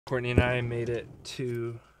Courtney and I made it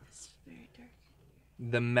to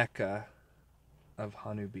the Mecca of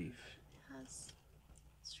Hanwoo Beef. It has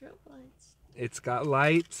strobe lights. It's got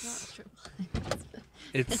lights. Not strobe lights.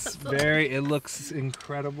 It's very, it looks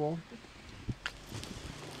incredible.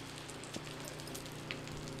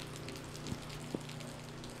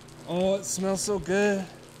 Oh, it smells so good.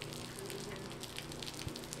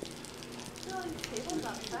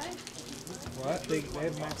 What? They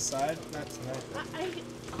have them outside? Not tonight.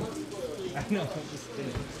 I know, I'm just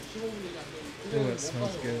kidding. Oh, it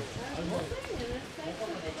smells good.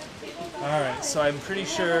 Alright, so I'm pretty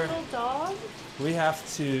sure we have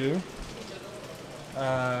to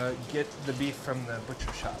get the beef from the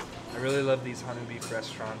butcher shop. I really love these Hanwoo Beef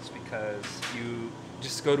restaurants because you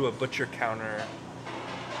just go to a butcher counter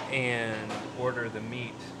and order the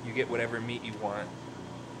meat. You get whatever meat you want.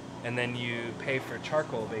 And then you pay for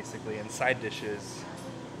charcoal basically and side dishes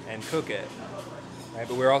and cook it. Right?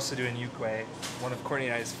 But we're also doing yukwae, one of Courtney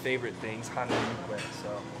and I's favorite things, Hanwoo yukwae.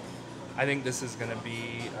 So I think this is going to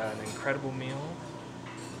be an incredible meal.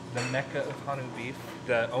 The Mecca of Hanwoo Beef.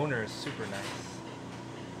 The owner is super nice.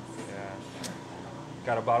 Yeah.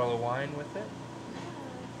 Got a bottle of wine with it.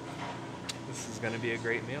 This is going to be a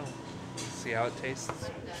great meal. See how it tastes.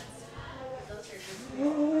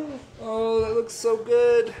 Oh, that looks so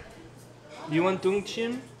good. You want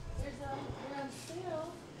dungchim?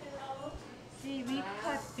 See, we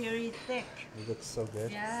cut very thick. It looks so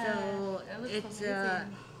good. Yeah. So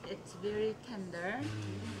it's very tender.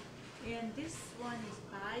 And this one is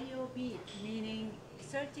bio beef, meaning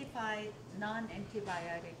certified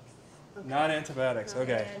non-antibiotics. Okay. Non-antibiotics,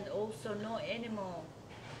 okay. And also no animal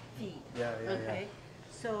feed. Yeah. Okay.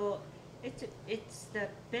 So it's the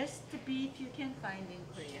best beef you can find in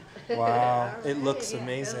Korea. Wow, it looks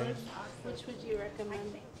amazing. Which would you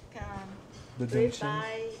recommend? The dungchim?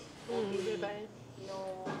 Ribeye.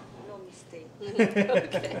 No mistake.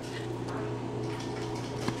 Okay.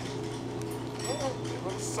 Oh, it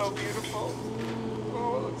looks so beautiful.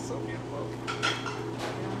 Oh, it looks so beautiful.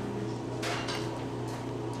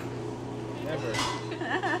 Never.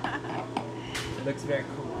 It looks very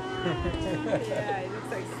cool. Yeah, it looks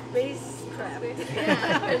like spacecraft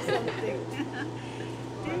or something.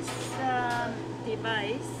 This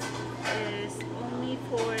device is only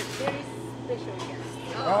for very special guests.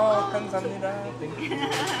 Oh, 감사합니다. Thank you.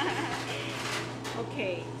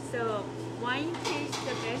 Okay, so wine tastes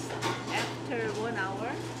the best after 1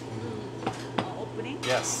 hour opening.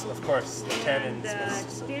 Yes, of course. The And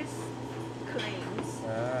tannins. this claims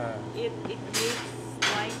it makes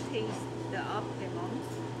wine taste the optimum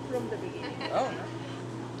from the beginning. Oh.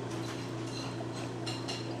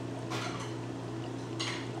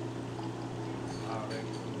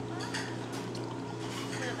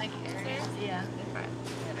 Like areas? Yeah. Different.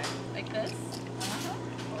 Like this?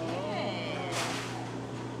 Okay.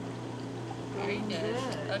 Very good.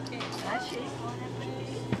 Okay. Actually,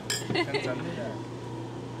 감사합니다.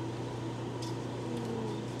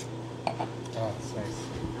 Oh, it's nice.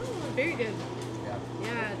 Oh, very good. Yeah.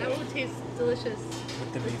 Yeah, that would taste delicious.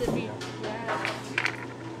 With the beef. The beef. Yeah.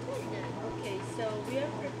 Okay, so we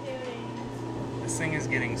are preparing. This thing is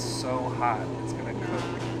getting so hot. It's gonna cook.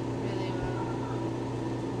 Really well.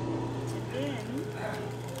 Then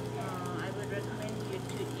I would recommend you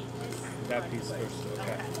to eat this. That one piece first,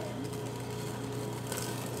 okay.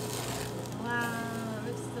 Wow,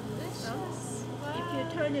 looks delicious. Wow. If you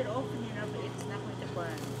turn it often enough, it's not going to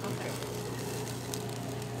burn. Okay.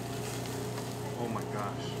 Oh my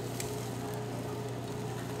gosh.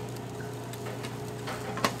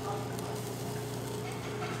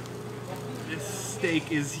 This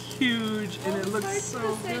steak is huge and it looks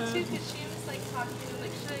so good. Too, because she was like talking to me,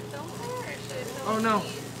 like, should I film her or should I film Oh the no.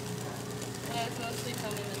 meat? But I was mostly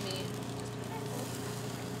filming the meat.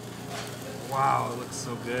 Wow, it looks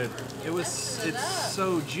so good. It's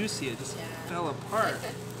so juicy, it just fell apart.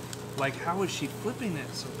 Like, how is she flipping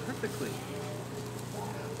it so perfectly?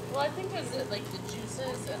 Well, I think as it like the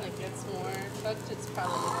juices and it gets more cooked, it's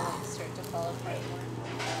probably gonna like start to fall apart more.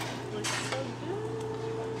 Looks so good.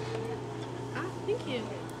 Ah, thank you.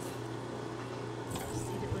 Just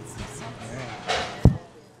eat it with some sauce.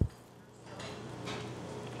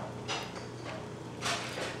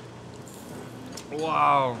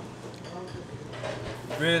 Wow.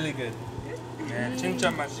 Really good. Yeah,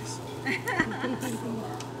 진짜 맛있어.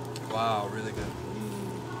 Wow, really good.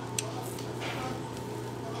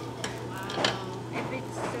 If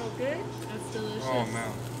it's so good, That's delicious. Oh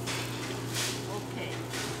man. okay.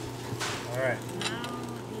 All right. Now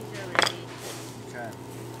these are ready. Okay.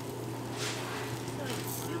 So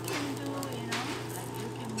you can do, you know, like you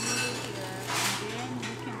can move it here and then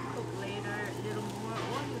you can cook later a little more,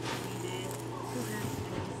 or you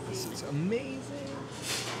amazing.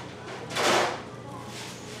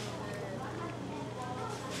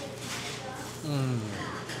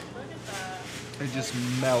 Look at that. It just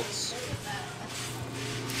melts.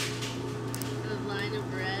 The line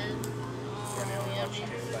of bread.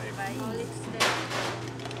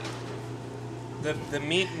 The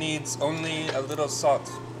meat needs only a little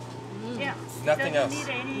salt. Yeah. Nothing doesn't else.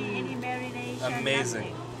 need any marination.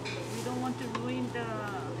 Amazing. Nothing. We don't want to ruin the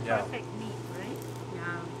Yeah. perfect meat, right?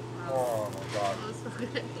 Yeah. Oh my god. Oh, so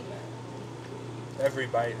good. Every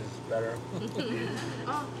bite is better.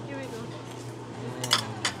 Oh, here we go.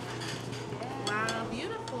 Wow,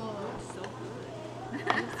 beautiful. So good.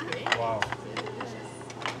 That's great. Wow.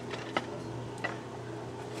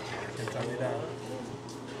 감사합니다.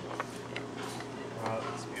 Wow,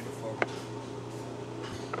 that's beautiful.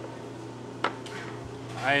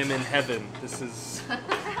 I am in heaven. This is...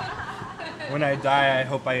 When I die, I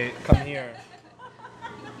hope I come here.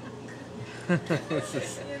 This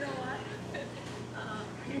is... You know what?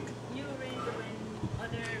 You read when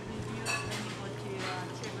other reviews when you go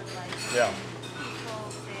to TripAdvisor. Yeah.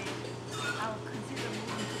 People say, I'll consider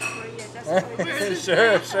moving to Korea just for this.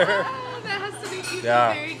 Sure, sure. Oh, that has to make you feel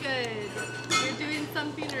Yeah. very good. You're doing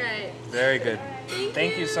something right. Very good.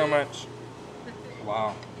 Thank you you. so much.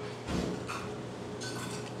 Wow.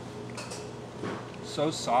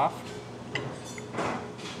 So soft.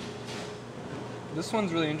 This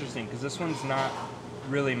one's really interesting because this one's not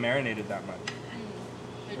really marinated that much.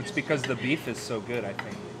 It's because the beef is so good, I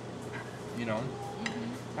think. You know?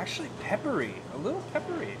 Actually peppery. A little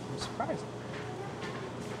peppery. I'm surprised.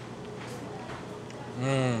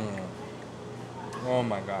 Mmm. Oh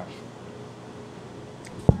my gosh.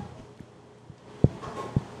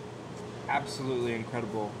 Absolutely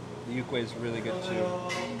incredible. The ukwae is really good too.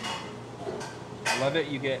 I love it.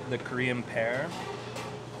 You get the Korean pear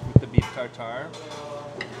with the beef tartare.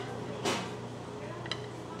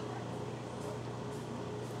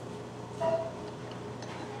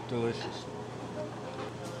 Delicious.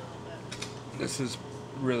 This is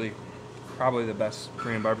really probably the best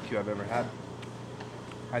Korean barbecue I've ever had.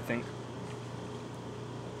 I think.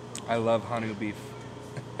 I love Hanwoo beef.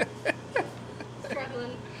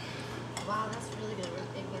 Struggling. Wow, that's really good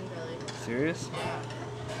with egg and belly. Serious? Yeah.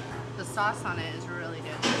 The sauce on it is really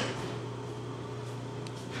good.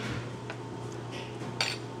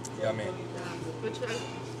 Yummy. Which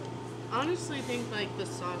I honestly think like the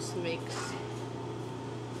sauce makes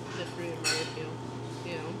the Korean barbecue,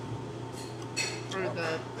 you know? Or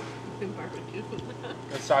the Korean barbecue.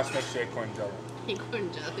 The sauce makes the acorn jelly.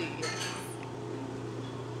 Acorn jelly, yes.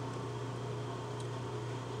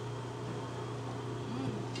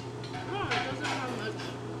 Oh, it doesn't have much.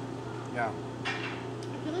 Yeah.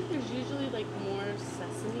 I feel like there's usually like more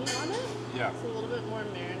sesame on it. Yeah. It's a little bit more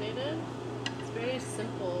marinated. It's very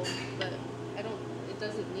simple, but it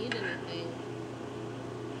doesn't need anything.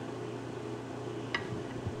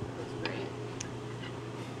 It's great.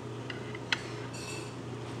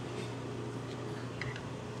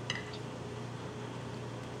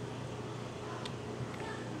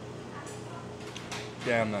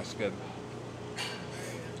 Damn, that's good.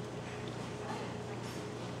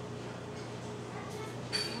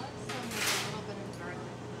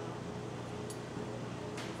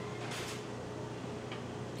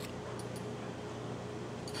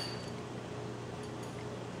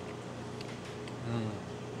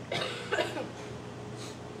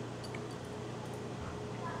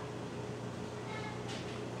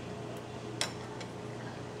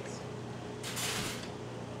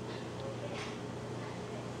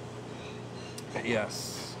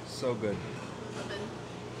 Yes, so good.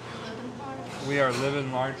 Living hard. We are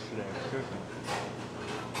living large today. Seriously.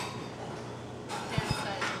 Dance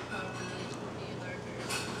size will probably be larger.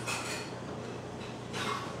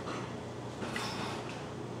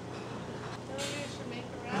 Maybe we should make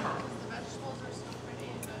a wrap because the vegetables are so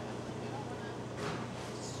pretty, but we don't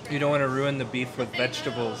want to. You don't want to ruin the beef with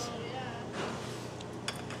vegetables. Oh, yeah.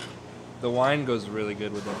 The wine goes really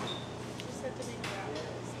good with it. She said to make a wrap.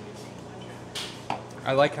 So we make one wrap.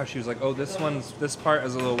 I like how she was like, oh, this part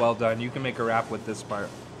is a little well done. You can make a wrap with this part.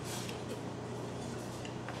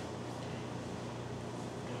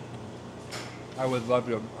 I would love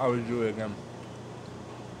to. I would do it again.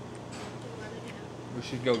 We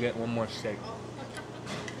should go get one more steak.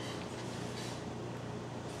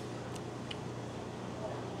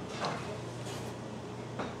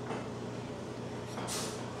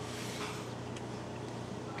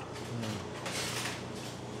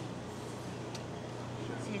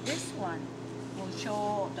 See, this one will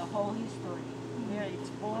show the whole history. Where it's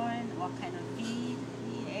born, what kind of feed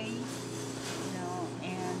he ate, you know,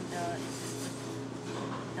 and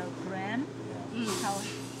the brand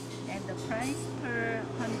price per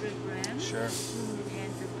 100 grams. Sure.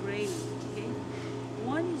 And the grade. Okay.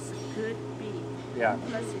 One is good beef. Yeah.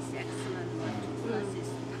 1+ is excellent. 1+ is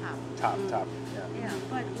top. Top. Yeah. Yeah,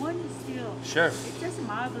 but one is still. Sure. It's just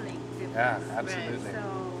marbling difference. Yeah, absolutely. So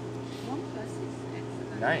 1+ is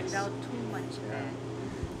excellent. Nice. Without too much fat.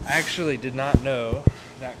 I actually did not know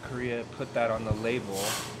that Korea put that on the label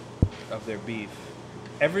of their beef.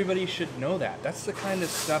 Everybody should know that. That's the kind of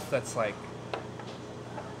stuff that's like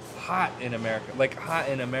hot in America, like hot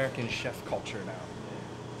in American chef culture now.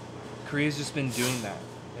 Korea's just been doing that,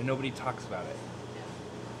 and nobody talks about it.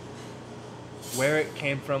 Where it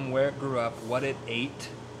came from, where it grew up, what it ate,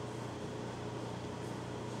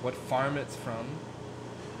 what farm it's from.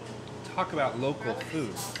 Talk about local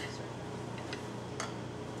food.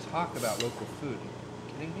 Talk about local food. Are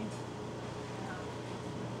you kidding me?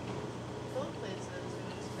 Both places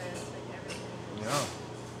are just best, like everything. Yeah.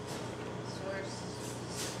 Source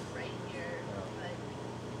right here, like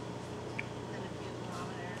within a few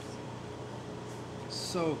kilometers.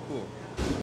 So cool.